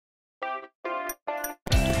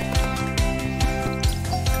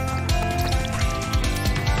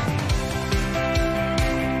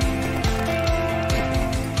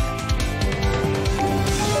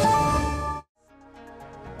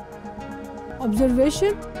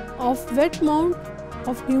Observation of wet mount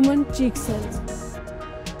of human cheek cells.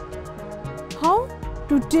 How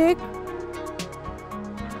to take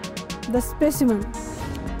the specimen?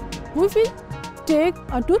 We will take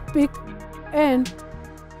a toothpick and,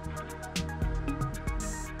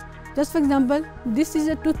 just for example, this is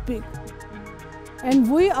a toothpick,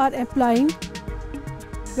 and we are applying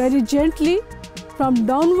very gently from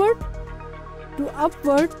downward to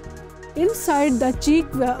upward inside the cheek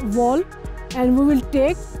wall, and we will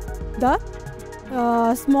take the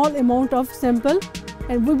small amount of sample,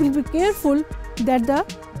 and we will be careful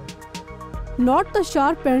that not the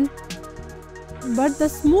sharp end but the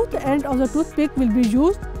smooth end of the toothpick will be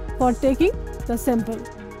used for taking the sample.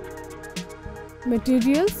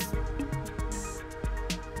 Materials: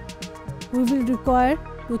 we will require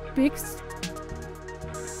toothpicks,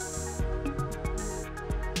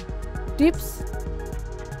 tips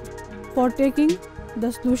for taking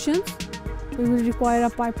the solutions. We will require a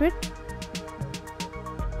pipette,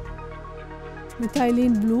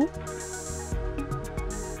 methylene blue,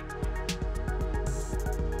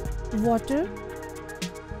 water,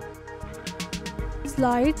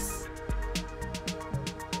 slides,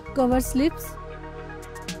 cover slips,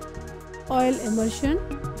 oil emulsion,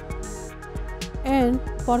 and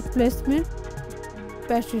for placement,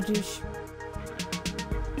 petri dish.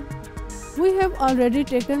 We have already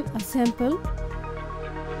taken a sample.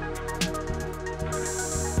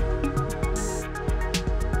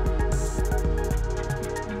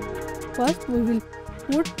 First, we will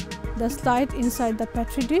put the slide inside the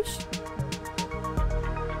petri dish.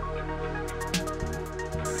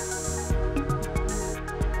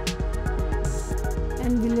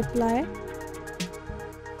 And we'll apply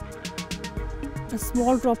a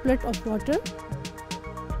small droplet of water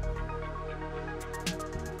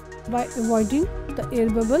by avoiding the air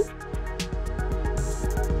bubble.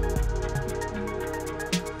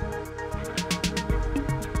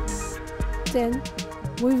 Then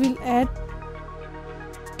we will add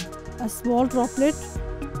a small droplet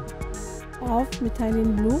of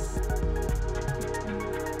methylene blue.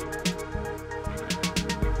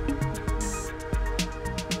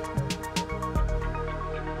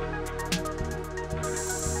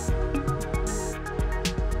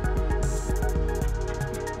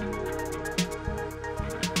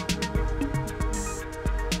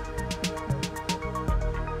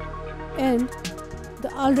 And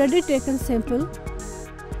the already taken sample,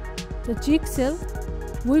 the cheek cell,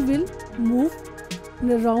 we will move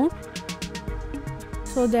in a round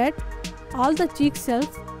so that all the cheek cells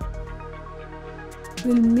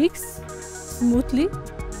will mix smoothly.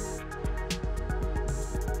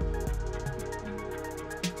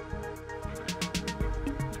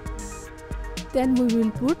 Then we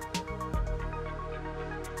will put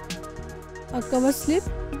a cover slip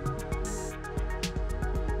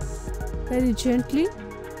very gently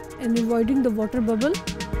and avoiding the water bubble.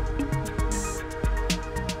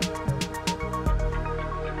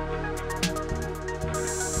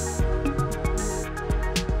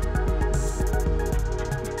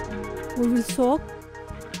 We will soak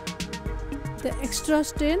the extra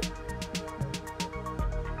stain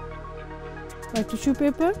by tissue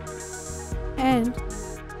paper, and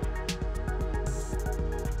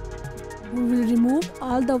we will remove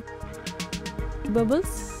all the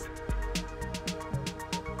bubbles.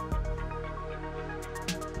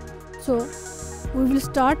 So we will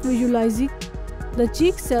start visualizing the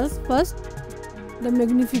cheek cells first. The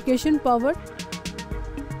magnification power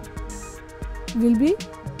will be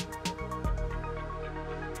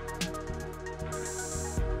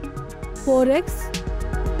 4x.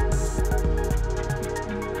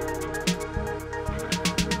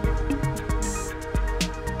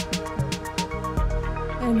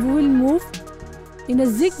 And we will move in a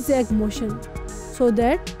zigzag motion so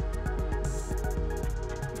that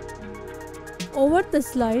over the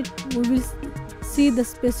slide we will see the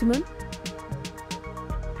specimen.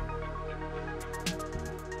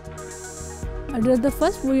 Under the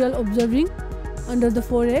first we are observing under the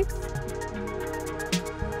 4x.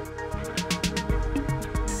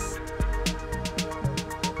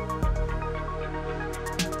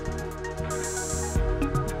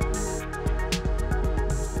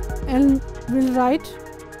 And we'll write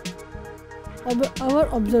our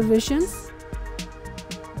observations.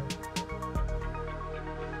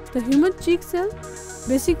 The human cheek cell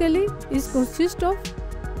basically consists of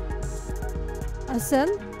a cell,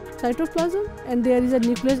 cytoplasm, and there is a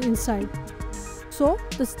nucleus inside. So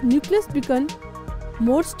the nucleus becomes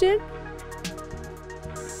more stained.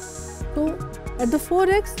 So at the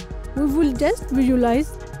 4x we will just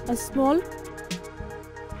visualize a small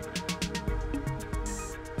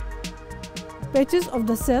patches of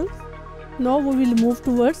the cell. Now we will move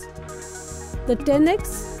towards the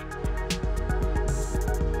 10x.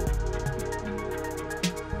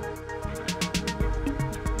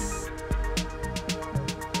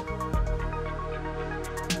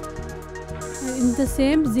 And in the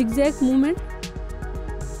same zigzag movement,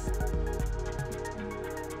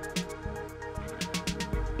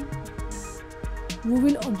 we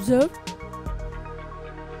will observe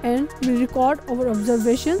and we record our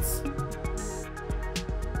observations.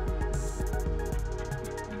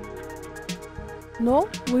 Now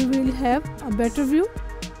we will have a better view.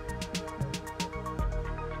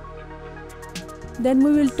 Then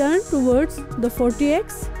we will turn towards the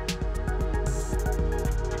 40x.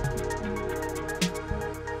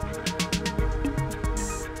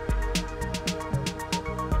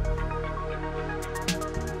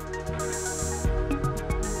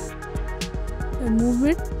 A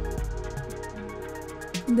movement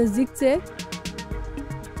in the zigzag.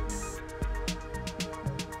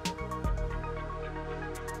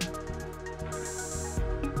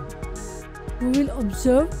 We will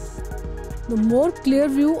observe the more clear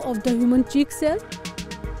view of the human cheek cell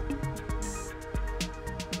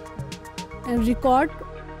and record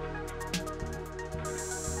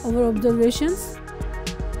our observations.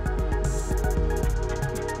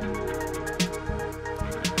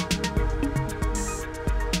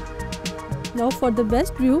 Now for the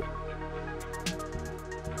best view,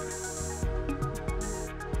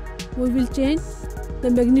 we will change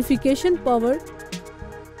the magnification power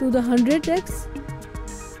to the 100x,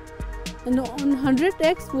 and on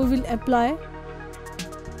 100x we will apply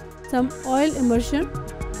some oil immersion.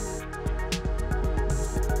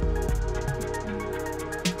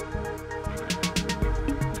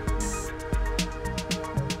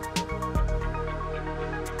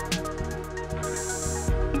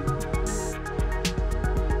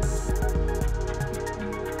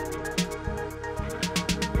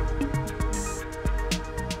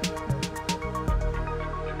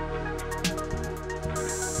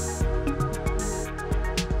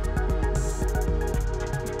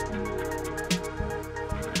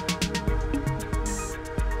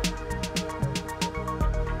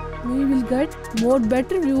 We will get more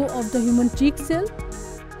better view of the human cheek cell.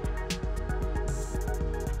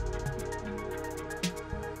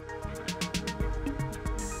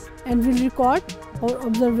 And we'll record our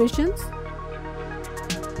observations.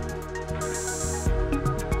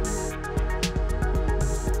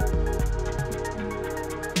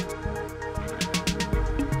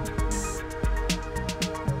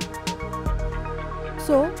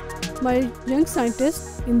 So, my young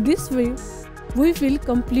scientists, in this way, we will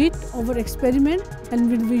complete our experiment and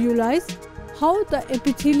will visualize how the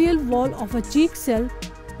epithelial wall of a cheek cell,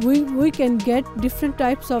 we can get different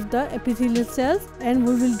types of the epithelial cells, and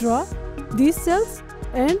we will draw these cells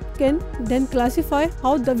and can then classify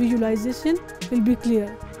how the visualization will be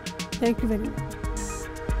clear. Thank you very much.